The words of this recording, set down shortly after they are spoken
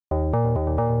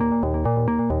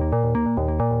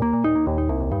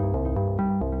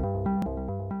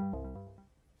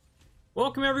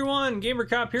welcome everyone. Gamer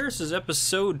Cop here. This is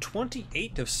episode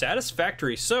 28 of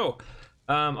Satisfactory. So,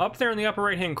 up there in the upper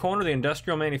right-hand corner, the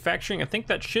industrial manufacturing, I think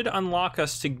that should unlock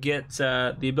us to get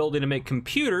the ability to make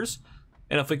computers.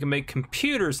 And if we can make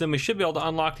computers, then we should be able to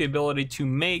unlock the ability to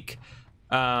make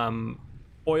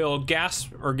oil, gas,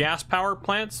 or gas power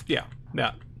plants. Yeah.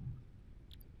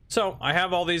 So, I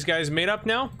have all these guys made up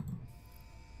now.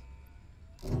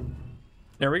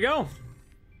 There we go.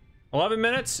 11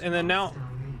 minutes, and then now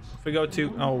if we go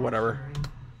to, oh, whatever.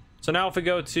 So now if we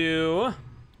go to,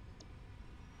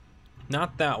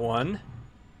 not that one.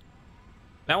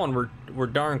 That one we're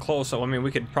darn close, so I mean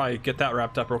we could probably get that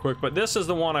wrapped up real quick, but this is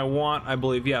the one I want, I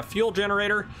believe. Yeah, fuel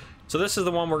generator. So this is the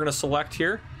one we're going to select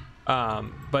here.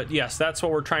 But yes, that's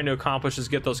what we're trying to accomplish, is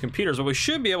get those computers. But we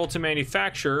should be able to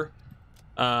manufacture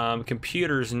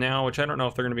computers now, which I don't know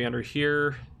if they're going to be under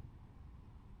here.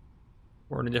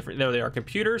 Or in a different, there they are,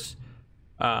 computers.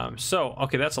 So,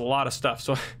 okay, that's a lot of stuff.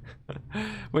 So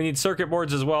we need circuit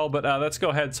boards as well, but let's go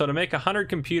ahead. So to make 100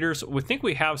 computers, we think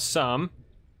we have some.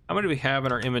 How many do we have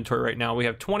in our inventory right now? We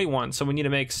have 21, so we need to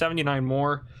make 79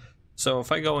 more. So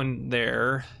if I go in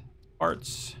there,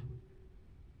 parts,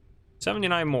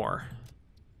 79 more.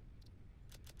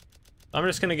 I'm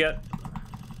just gonna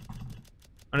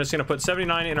put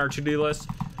 79 in our to-do list.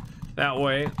 That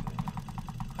way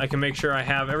I can make sure I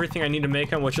have everything I need to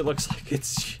make them, which it looks like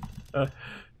it's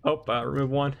remove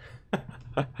one.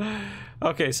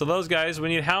 Okay, so those guys, we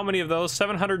need how many of those?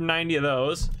 790 of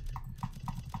those.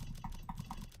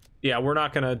 Yeah, we're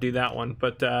not gonna do that one,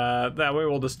 but that way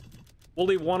we'll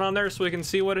leave one on there so we can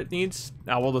see what it needs.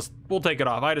 Now we'll take it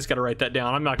off. I just gotta write that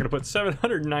down. I'm not gonna put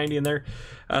 790 in there.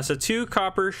 So 2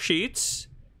 copper sheets,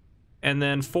 and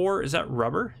then 4, is that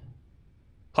rubber?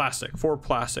 Plastic. 4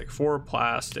 plastic. 4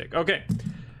 plastic. Okay.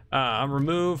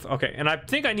 Remove. Okay, and I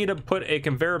think I need to put a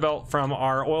conveyor belt from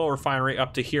our oil refinery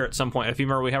up to here at some point. If you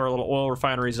remember, we have our little oil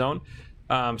refinery zone.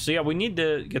 So yeah, we need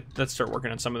to let's start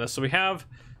working on some of this. So we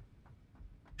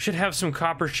should have some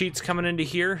copper sheets coming into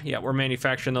here. Yeah, we're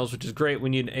manufacturing those, which is great. We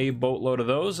need a boatload of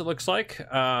those, it looks like,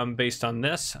 based on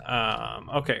this.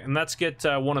 Okay, and let's get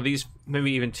one of these,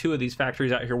 maybe even 2 of these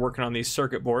factories out here working on these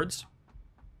circuit boards.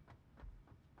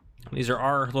 These are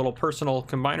our little personal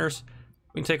combiners.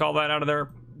 We can take all that out of there.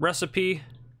 Recipe,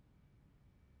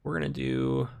 we're gonna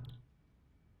do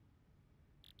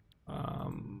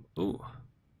ooh,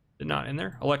 did not in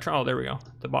there. Electron, oh, there we go,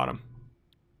 the bottom.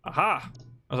 Aha,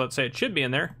 I was about to say it should be in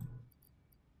there.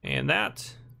 And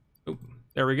that, oop,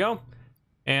 there we go.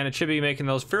 And it should be making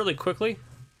those fairly quickly.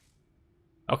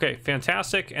 Okay,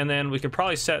 fantastic. And then we could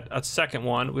probably set a second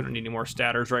one. We don't need any more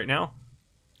statters right now.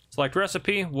 Select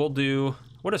recipe. We'll do,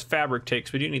 what does fabric take?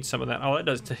 So we do need some of that. Oh, that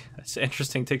does, that's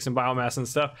interesting. Take some biomass and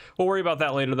stuff. We'll worry about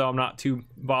that later, though. I'm not too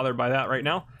bothered by that right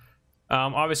now.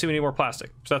 Obviously, we need more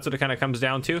plastic. So that's what it kind of comes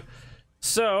down to.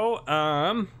 So,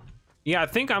 yeah, I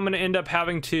think I'm going to end up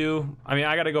having to, I mean,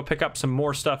 I got to go pick up some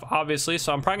more stuff, obviously.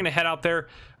 So I'm probably going to head out there.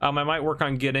 I might work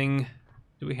on getting,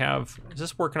 do we have, is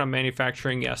this working on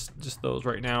manufacturing? Yes, just those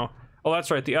right now. Oh,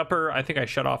 that's right. The upper, I think I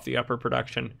shut off the upper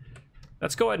production.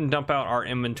 Let's go ahead and dump out our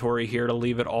inventory here to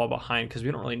leave it all behind, because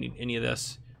we don't really need any of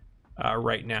this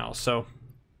right now. So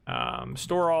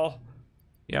store all.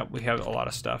 Yeah, we have a lot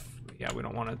of stuff. Yeah, we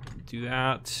don't want to do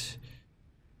that.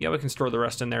 Yeah, we can store the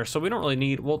rest in there. So we don't really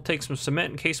need, we'll take some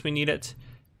cement in case we need it.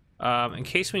 In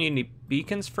case we need any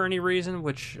beacons for any reason,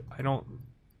 which I don't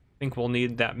think we'll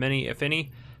need that many, if any.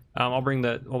 I'll bring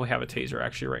the, well, we have a taser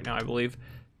actually right now, I believe.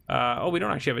 Oh, we don't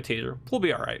actually have a taser. We'll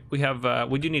be all right. We have,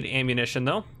 we do need ammunition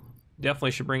though.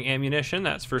 Definitely should bring ammunition,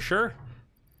 that's for sure.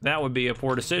 That would be a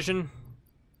poor decision.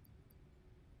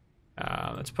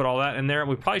 Let's put all that in there.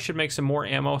 We probably should make some more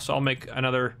ammo, so I'll make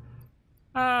another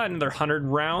 100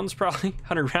 rounds, probably.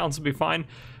 100 rounds will be fine.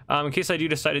 In case I do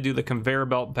decide to do the conveyor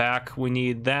belt back, we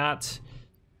need that.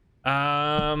 You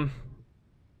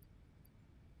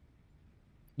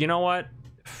know what?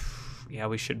 Yeah,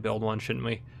 we should build one, shouldn't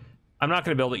we? I'm not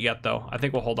going to build it yet, though. I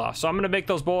think we'll hold off. So I'm going to make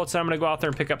those bullets, and I'm going to go out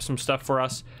there and pick up some stuff for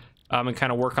us. And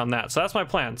kind of work on that. So that's my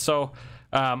plan. So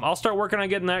I'll start working on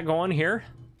getting that going here.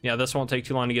 Yeah, this won't take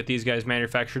too long to get these guys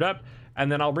manufactured up. And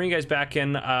then I'll bring you guys back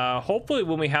in, hopefully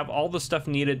when we have all the stuff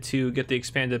needed to get the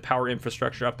expanded power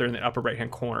infrastructure up there in the upper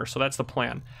right-hand corner. So that's the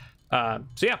plan. So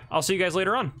yeah, I'll see you guys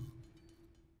later on.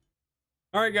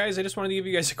 All right, guys, I just wanted to give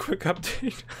you guys a quick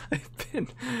update.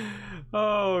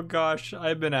 Oh gosh,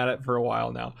 I've been at it for a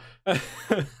while now. If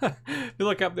you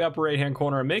look up the upper right-hand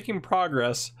corner, I'm making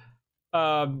progress.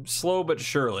 Slow but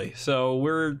surely, so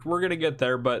we're gonna get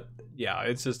there, but yeah,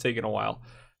 it's just taking a while.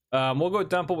 We'll go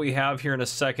dump what we have here in a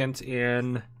second.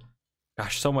 In,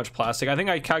 gosh, so much plastic. I think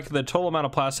I calculated the total amount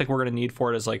of plastic we're gonna need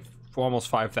for it is like almost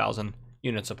 5,000.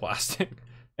 units of plastic.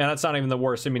 And that's not even the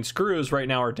worst. I mean, screws right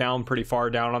now are down pretty far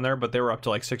down on there, but they were up to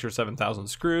like 6,000 or 7,000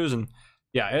 screws. And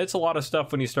yeah, it's a lot of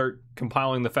stuff when you start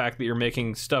compiling the fact that you're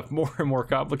making stuff more and more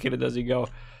complicated as you go.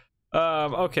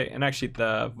 Okay, and actually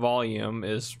the volume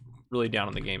is really down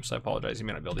in the game, so I apologize. You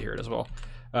may not be able to hear it as well.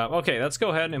 Okay, let's go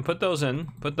ahead and put those in.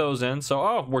 Put those in. So,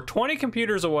 oh, we're 20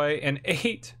 computers away and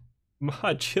 8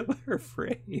 modular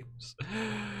frames.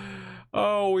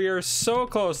 Oh, we are so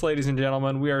close, ladies and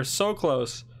gentlemen. We are so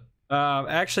close.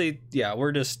 Actually, yeah,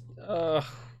 we're just...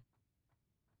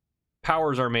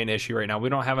 power's our main issue right now. We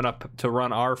don't have enough to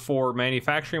run our 4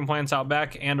 manufacturing plants out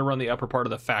back and to run the upper part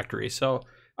of the factory. So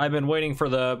I've been waiting for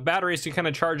the batteries to kind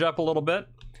of charge up a little bit,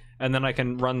 and then I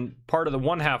can run part of the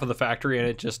one half of the factory and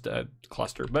it just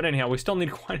clustered. But anyhow, we still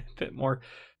need quite a bit more.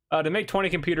 To make 20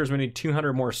 computers, we need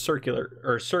 200 more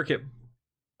circuit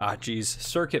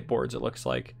boards, it looks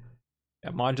like.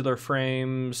 Yeah, modular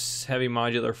frames, heavy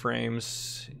modular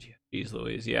frames. Jeez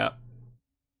Louise, yeah.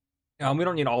 We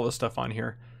don't need all this stuff on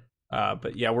here.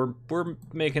 But yeah, we're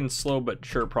making slow but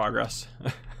sure progress.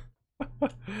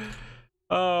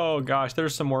 Oh gosh,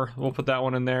 there's some more. We'll put that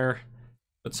one in there.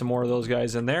 Put some more of those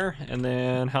guys in there. And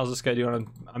then how's this guy doing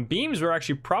on beams? We're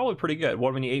actually probably pretty good. What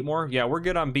do we need, 8 more? Yeah, we're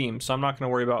good on beams, so I'm not going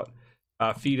to worry about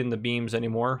feeding the beams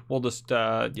anymore. We'll just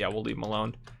yeah, we'll leave them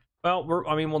alone. Well,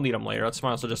 we'll need them later. That's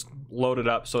fine. So just load it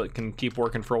up so it can keep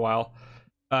working for a while.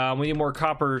 We need more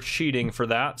copper sheeting for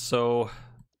that, so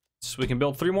we can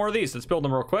build 3 more of these. Let's build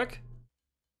them real quick.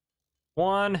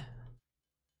 1,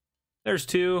 there's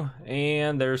 2,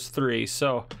 and there's 3.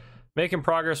 So making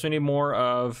progress. We need more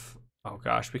of, oh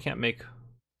gosh, we can't make,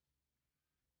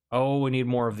 oh, we need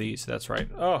more of these. That's right.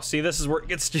 Oh, see, this is where it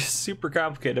gets just super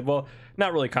complicated. Well,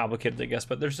 not really complicated, I guess,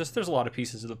 but there's a lot of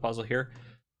pieces of the puzzle here.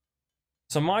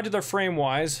 So modular frame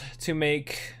wise, to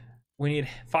make, we need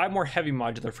 5 more heavy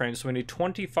modular frames, so we need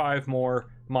 25 more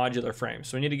modular frames.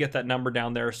 So we need to get that number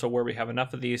down there, so where we have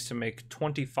enough of these to make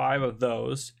 25 of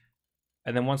those.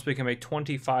 And then once we can make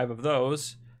 25 of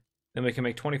those, then we can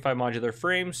make 25 modular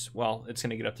frames. Well, it's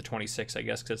going to get up to 26, I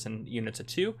guess, because it's in units of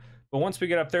 2. But once we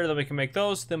get up there, then we can make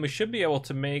those. Then we should be able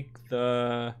to make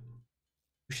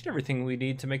everything we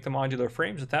need to make the modular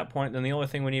frames at that point. Then the only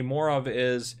thing we need more of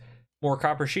is more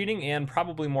copper sheeting and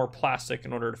probably more plastic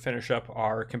in order to finish up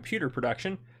our computer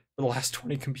production for the last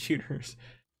 20 computers.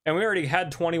 And we already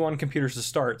had 21 computers to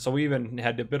start, so we even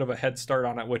had a bit of a head start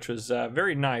on it, which was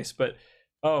very nice. But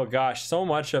oh gosh, so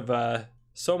much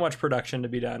production to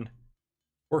be done.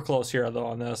 We're close here though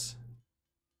on this.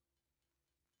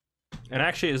 And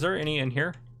actually, is there any in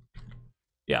here?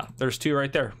 Yeah, there's 2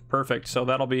 right there. Perfect. So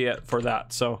that'll be it for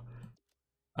that. So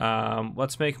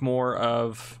let's make more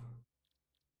of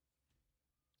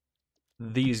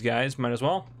these guys. Might as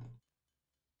well.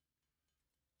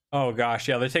 Oh gosh,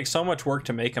 yeah, they take so much work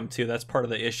to make them too. That's part of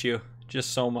the issue.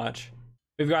 Just so much.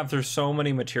 We've gone through so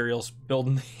many materials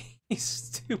building these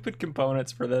stupid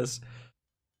components for this.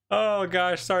 Oh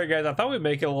gosh, sorry guys, I thought we'd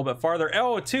make it a little bit farther.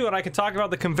 Oh, too, and I can talk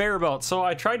about the conveyor belt. So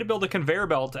I tried to build a conveyor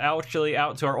belt actually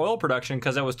out to our oil production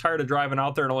because I was tired of driving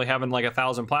out there and only having like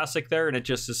 1,000 plastic there, and it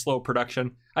just is slow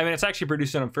production. I mean, it's actually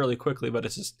producing them fairly quickly, but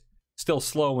it's just still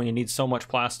slow when you need so much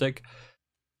plastic.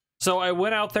 So I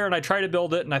went out there and I tried to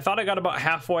build it, and I thought I got about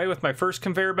halfway with my first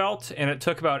conveyor belt, and it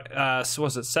took about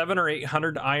was it 700 or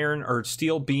 800 iron or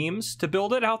steel beams to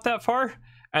build it out that far.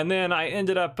 And then I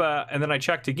ended up and then I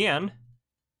checked again,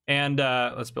 and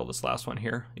let's build this last one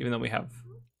here, even though we have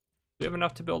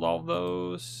enough to build all of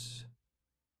those.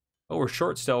 Oh, we're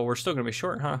short still. We're still gonna be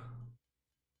short, huh?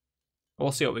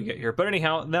 We'll see what we get here. But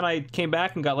anyhow, then I came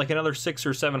back and got like another 600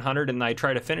 or 700, and I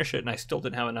tried to finish it, and I still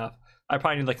didn't have enough. I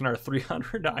probably need like another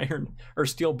 300 iron or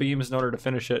steel beams in order to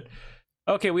finish it.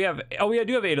 Okay, we have, oh, we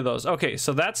do have 8 of those. Okay,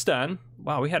 so that's done.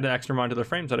 Wow, we had an extra modular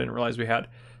frames I didn't realize we had.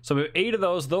 So we have 8 of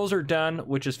those. Those are done,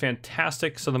 which is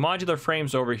fantastic. So the modular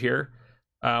frames over here,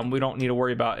 we don't need to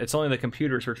worry about. It's only the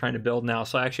computers we're trying to build now.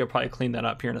 So actually, I'll probably clean that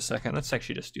up here in a second. Let's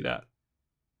actually just do that.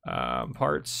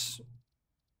 Parts.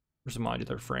 There's the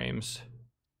modular frames.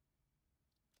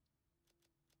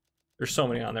 There's so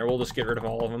many on there. We'll just get rid of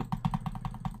all of them.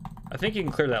 I think you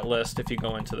can clear that list if you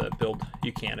go into the build.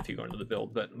 You can if you go into the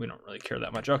build, but we don't really care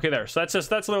that much. Okay, there. So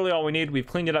that's literally all we need. We've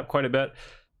cleaned it up quite a bit.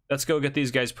 Let's go get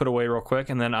these guys put away real quick,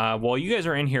 and then while you guys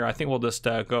are in here, I think we'll just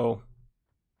go.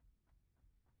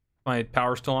 My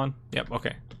power still on? Yep.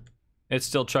 Okay. It's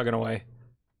still chugging away.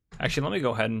 Actually, let me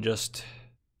go ahead and just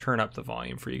turn up the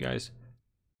volume for you guys.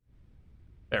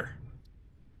 There.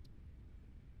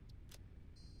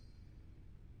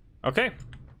 Okay.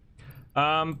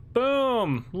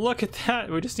 Boom, look at that.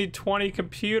 We just need 20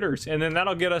 computers, and then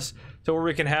that'll get us to where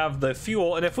we can have the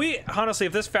fuel. And if we, honestly,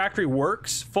 if this factory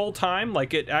works full time,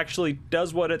 like it actually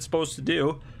does what it's supposed to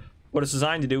do, what it's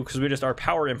designed to do, because we just, our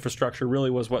power infrastructure really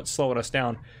was what's slowing us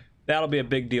down, that'll be a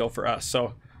big deal for us.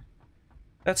 So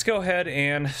let's go ahead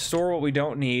and store what we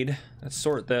don't need. Let's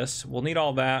sort this. We'll need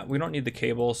all that. We don't need the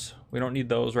cables. We don't need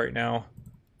those right now.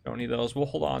 Don't need those. We'll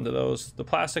hold on to those. The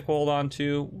plastic we'll hold on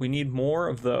to. We need more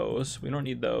of those. We don't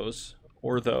need those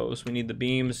or those. We need the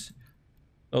beams.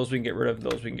 Those we can get rid of.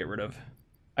 Those we can get rid of.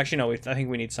 Actually, no. I think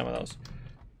we need some of those.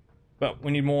 But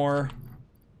we need more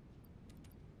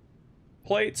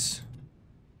plates.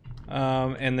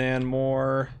 And then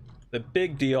more. The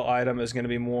big deal item is going to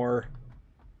be more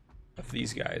of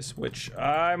these guys, which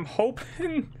I'm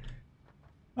hoping.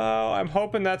 I'm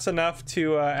hoping that's enough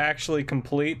to actually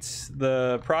complete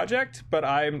the project, but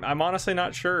I'm honestly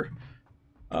not sure.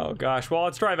 Oh gosh, well,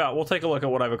 let's drive out. We'll take a look at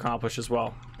what I've accomplished as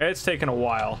well. It's taken a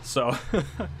while, so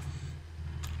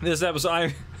this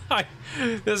episode,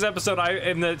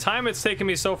 in the time it's taken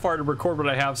me so far to record what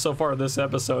I have so far this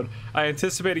episode, I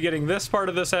anticipated getting this part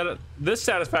of this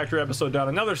Satisfactory episode done,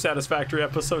 another Satisfactory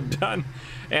episode done,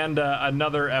 and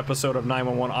another episode of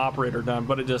 911 Operator done,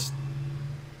 but it just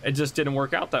didn't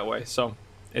work out that way, so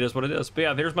it is what it is. But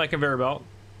yeah, there's my conveyor belt.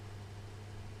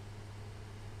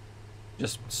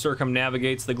 Just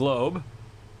circumnavigates the globe.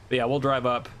 But yeah, we'll drive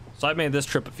up. So I've made this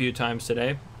trip a few times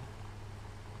today.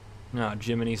 Oh,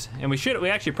 Jiminy's. And we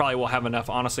actually probably will have enough,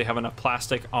 honestly, have enough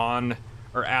plastic on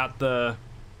or at the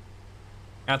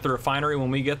refinery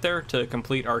when we get there to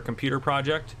complete our computer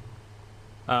project.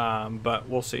 But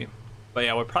we'll see. But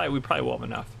yeah, we probably will have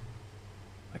enough.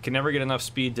 I can never get enough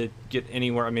speed to get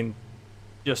anywhere. I mean,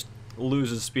 just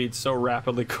loses speed so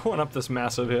rapidly going up this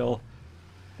massive hill.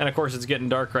 And of course, it's getting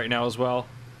dark right now as well.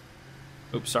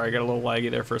 Oops, sorry, I got a little laggy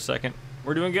there for a second.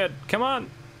 We're doing good. Come on,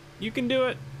 you can do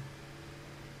it.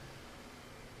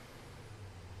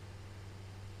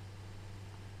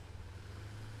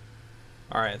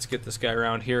 All right, let's get this guy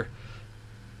around here.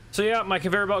 So yeah, my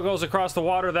conveyor belt goes across the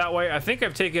water that way. I think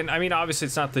I've taken, I mean, obviously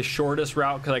it's not the shortest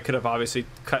route because I could have obviously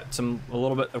cut a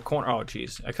little bit of corner. Oh,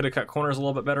 geez. I could have cut corners a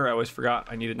little bit better. I always forgot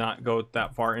I needed not go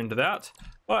that far into that,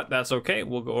 but that's okay.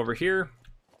 We'll go over here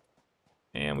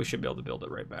and we should be able to build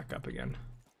it right back up again.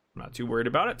 I'm not too worried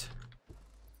about it.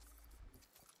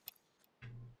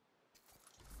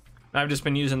 I've just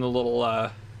been using the little,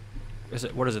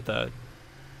 what is it, the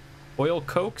oil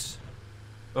cokes?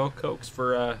 Oil cokes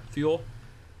for fuel.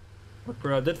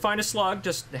 Did find a slug,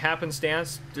 just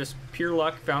happenstance, just pure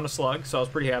luck, found a slug, so I was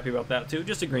pretty happy about that too.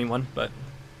 Just a green one, but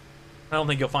I don't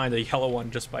think you'll find a yellow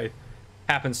one just by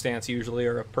happenstance usually,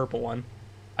 or a purple one.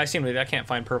 I can't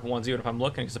find purple ones even if I'm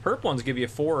looking, because the purple ones give you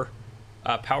 4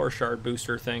 power shard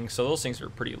booster things, so those things are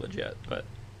pretty legit. But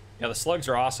yeah, the slugs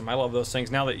are awesome. I love those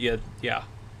things. Now that yeah.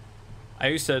 I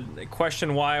used to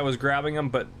question why I was grabbing them,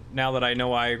 but now that I know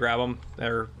why I grab them,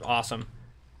 they're awesome.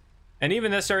 And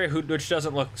even this area, which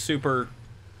doesn't look super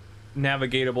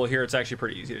navigatable here, it's actually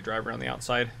pretty easy to drive around the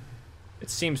outside.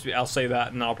 It seems to be, I'll say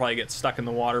that, and I'll probably get stuck in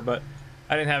the water, but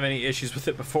I didn't have any issues with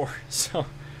it before, so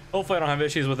hopefully I don't have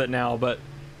issues with it now. But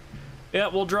yeah,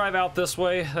 we'll drive out this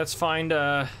way. Let's find,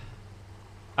 I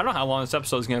don't know how long this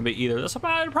episode is going to be either. This will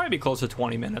probably be close to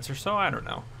 20 minutes or so, I don't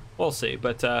know. We'll see,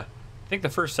 but I think the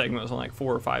first segment was only like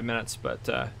 4 or 5 minutes, but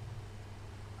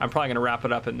I'm probably going to wrap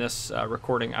it up in this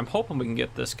recording. I'm hoping we can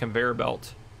get this conveyor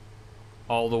belt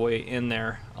all the way in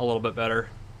there a little bit better.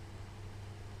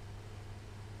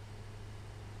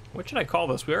 What should I call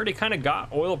this? We already kind of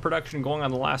got oil production going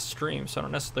on the last stream, so I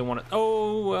don't necessarily want to...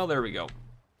 Oh, well, there we go.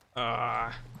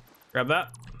 Grab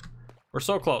that. We're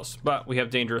so close, but we have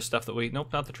dangerous stuff that we...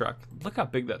 Nope, not the truck. Look how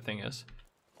big that thing is.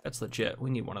 That's legit. We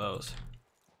need one of those.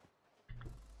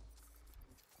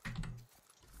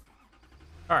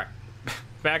 All right.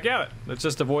 Back at it. Let's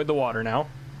just avoid the water now.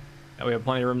 Now we have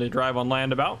plenty of room to drive on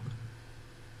land about.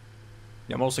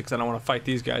 Yeah, mostly because I don't want to fight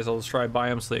these guys. I'll just drive by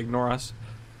them so they ignore us.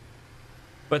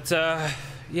 But,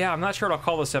 yeah, I'm not sure what I'll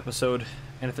call this episode.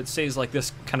 And if it stays like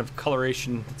this kind of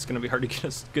coloration, it's going to be hard to get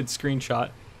a good screenshot.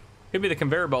 Could be the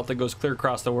conveyor belt that goes clear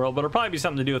across the world, but it'll probably be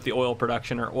something to do with the oil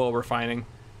production or oil refining.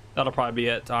 That'll probably be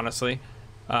it, honestly.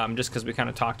 Just because we kind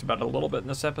of talked about it a little bit in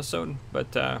this episode.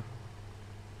 But,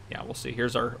 yeah, we'll see.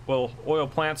 Here's our oil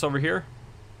plants over here.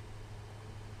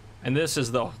 And this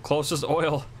is the closest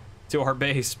oil to our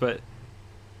base, but...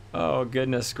 Oh,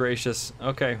 goodness gracious.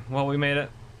 Okay, well, we made it.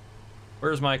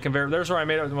 Where's my conveyor? There's where I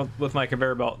made it with my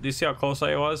conveyor belt. Do you see how close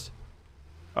I was?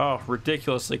 Oh,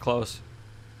 ridiculously close.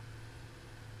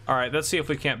 All right, let's see if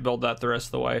we can't build that the rest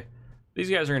of the way. These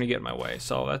guys are going to get in my way,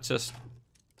 so let's just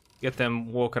get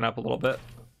them woken up a little bit.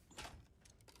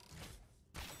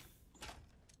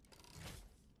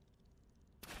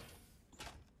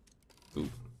 Ooh.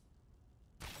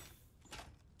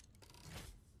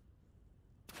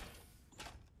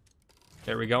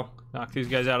 There we go. Knock these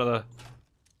guys out of the...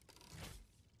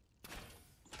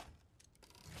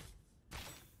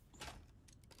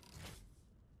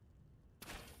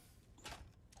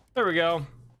 There we go.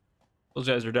 Those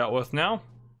guys are dealt with now.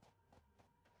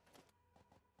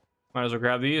 Might as well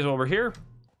grab these over here.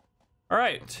 All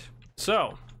right,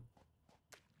 so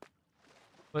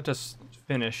let us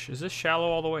finish. Is this shallow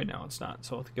all the way? No, it's not.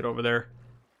 So let's get over there.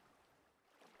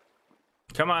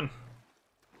 Come on.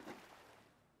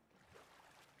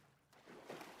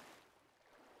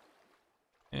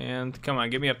 And come on,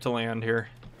 get me up to land here.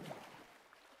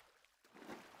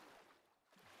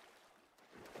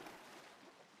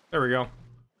 There we go.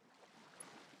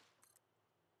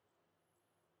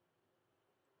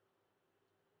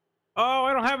 Oh,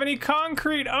 I don't have any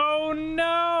concrete. Oh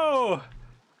no.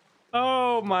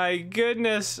 Oh my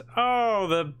goodness. Oh,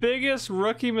 the biggest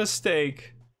rookie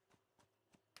mistake.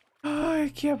 Oh, I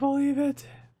can't believe it.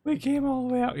 We came all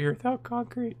the way out here without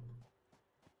concrete.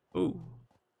 Ooh.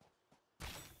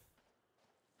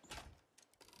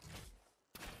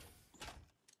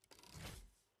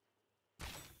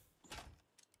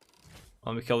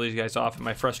 Let me kill these guys off in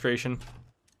my frustration.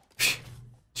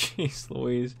 Jeez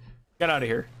Louise. Get out of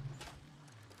here.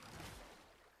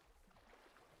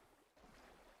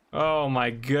 Oh my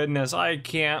goodness, I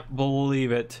can't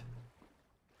believe it.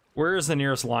 Where is the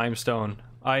nearest limestone?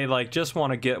 I like just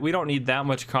want to get, we don't need that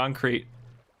much concrete.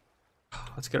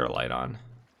 Let's get our light on.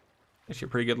 Actually a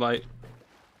pretty good light.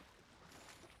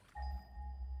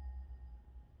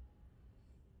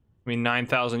 I mean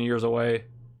 9,000 years away.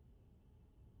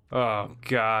 Oh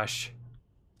gosh.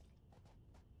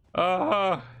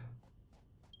 Oh.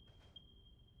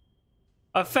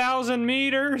 1,000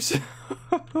 meters.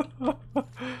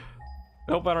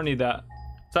 Nope, I don't need that.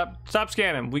 Stop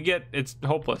scanning. We get, it's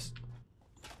hopeless.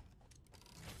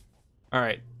 All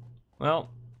right. Well,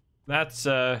 that's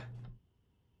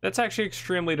actually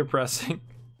extremely depressing.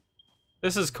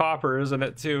 This is copper, isn't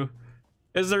it, too?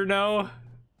 Is there no?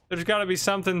 There's got to be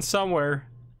something somewhere.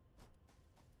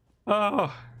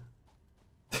 Oh.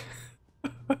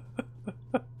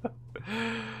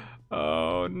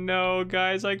 Oh no,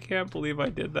 guys, I can't believe I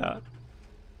did that.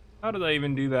 How did I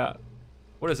even do that?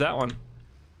 What is that one?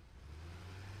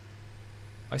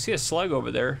 I see a slug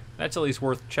over there. That's at least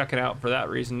worth checking out for that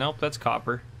reason. Nope, that's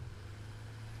copper.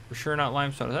 For sure not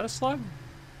limestone. Is that a slug?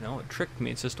 No, it tricked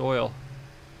me. It's just oil.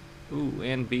 Ooh,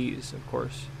 and bees, of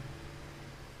course.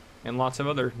 And lots of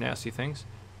other nasty things.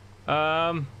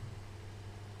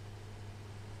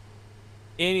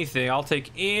 Anything. I'll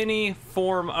take any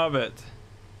form of it.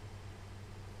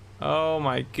 Oh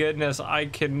my goodness, I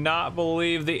cannot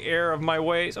believe the error of my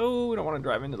ways. Oh, we don't want to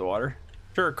drive into the water.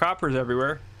 Sure, copper's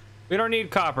everywhere. We don't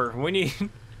need copper. We need... Of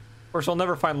course, we'll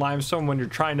never find limestone when you're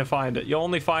trying to find it. You'll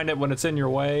only find it when it's in your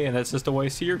way, and it's just a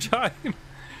waste of your time.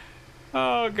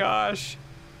 Oh gosh.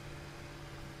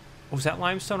 Oh, is that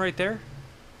limestone right there?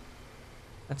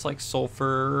 That's like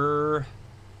sulfur...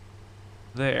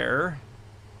 there.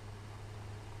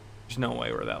 There's no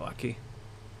way we're that lucky.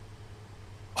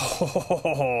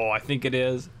 Oh, I think it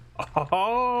is.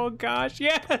 Oh gosh,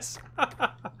 yes.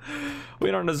 We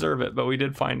don't deserve it, but we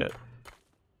did find it.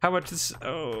 How much is...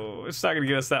 Oh, it's not gonna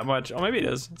get us that much. Oh, maybe it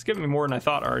is. It's giving me more than I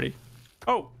thought already.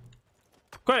 Oh,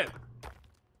 quit it.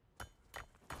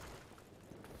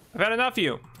 I've had enough of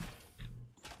you.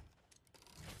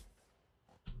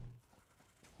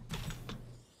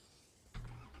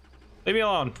 Leave me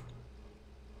alone.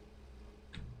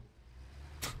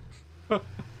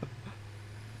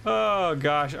 Oh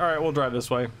gosh. All right, we'll drive this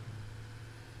way.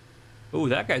 Ooh,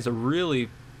 that guy's a really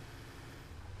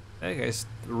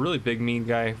big mean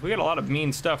guy. We got a lot of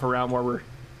mean stuff around where we're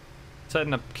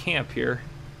setting up camp here.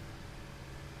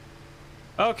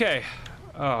 Okay.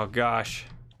 Oh gosh.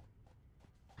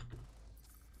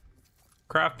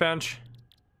 Craft bench.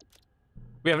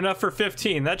 We have enough for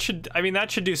 15. That should, I mean,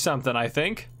 that should do something, I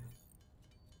think.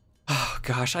 Oh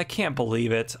gosh, I can't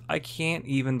believe it. I can't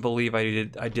even believe I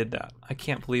did that. I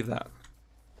can't believe that.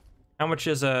 How much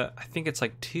is a... I think it's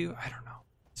like 2. I don't know.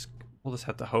 We'll just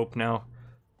have to hope now.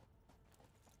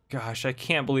 Gosh, I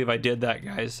can't believe I did that,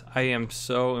 guys. I am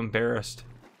so embarrassed.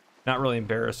 Not really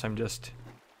embarrassed. I'm just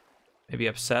maybe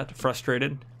upset,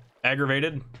 frustrated,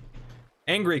 aggravated,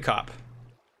 angry cop.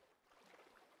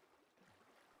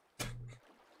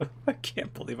 I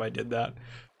can't believe I did that.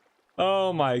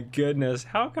 Oh my goodness.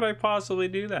 How could I possibly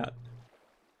do that?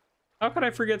 How could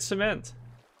I forget cement?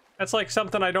 That's like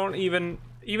something I don't even...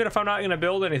 even if I'm not gonna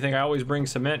build anything, I always bring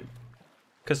cement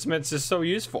because cement's just so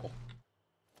useful.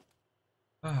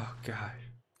 Oh gosh.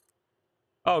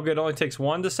 Oh good, it only takes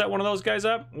one to set one of those guys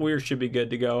up. We should be good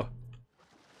to go.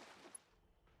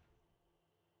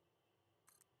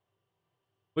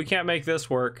 We can't make this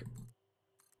work.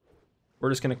 We're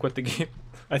just gonna quit the game.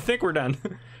 I think we're done.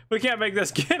 We can't make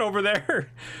this get over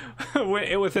there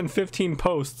within 15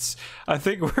 posts. I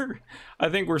think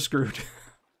we're screwed.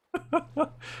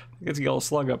 Let's get a little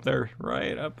slug up there,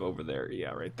 right up over there.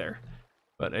 Yeah, right there.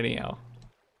 But anyhow.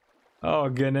 Oh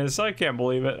goodness, I can't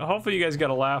believe it. Hopefully you guys got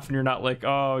a laugh and you're not like,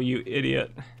 oh, you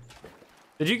idiot.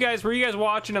 Were you guys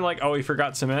watching and like, oh, we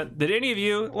forgot cement? Did any of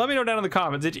you, let me know down in the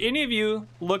comments, did any of you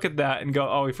look at that and go,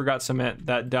 oh, we forgot cement,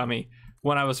 that dummy,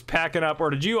 when I was packing up, or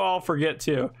did you all forget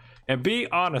too? And be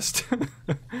honest.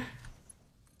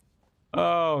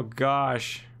 Oh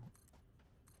gosh.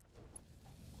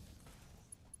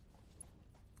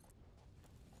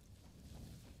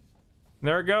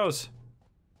 There it goes.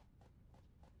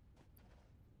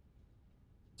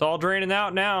 It's all draining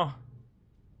out now.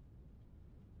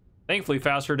 Thankfully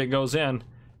faster it goes in.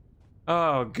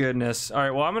 Oh goodness. All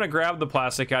right, well, I'm gonna grab the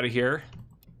plastic out of here,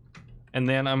 and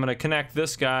then I'm gonna connect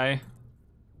this guy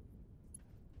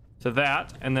to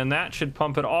that, and then that should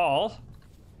pump it all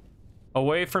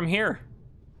away from here.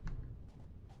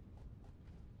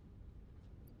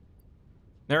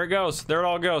 There it goes. There it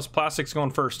all goes. Plastic's going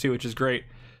first too, which is great.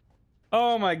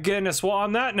 Oh my goodness. Well,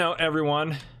 on that note,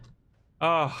 everyone,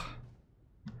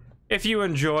 if you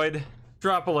enjoyed,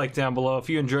 drop a like down below. If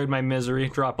you enjoyed my misery,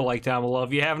 drop a like down below.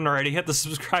 If you haven't already, hit the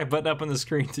subscribe button up on the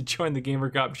screen to join the Gamer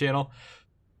Cop channel.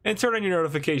 And turn on your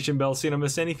notification bell so you don't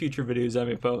miss any future videos I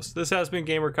may post. This has been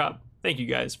Gamer Cop. Thank you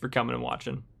guys for coming and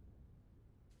watching.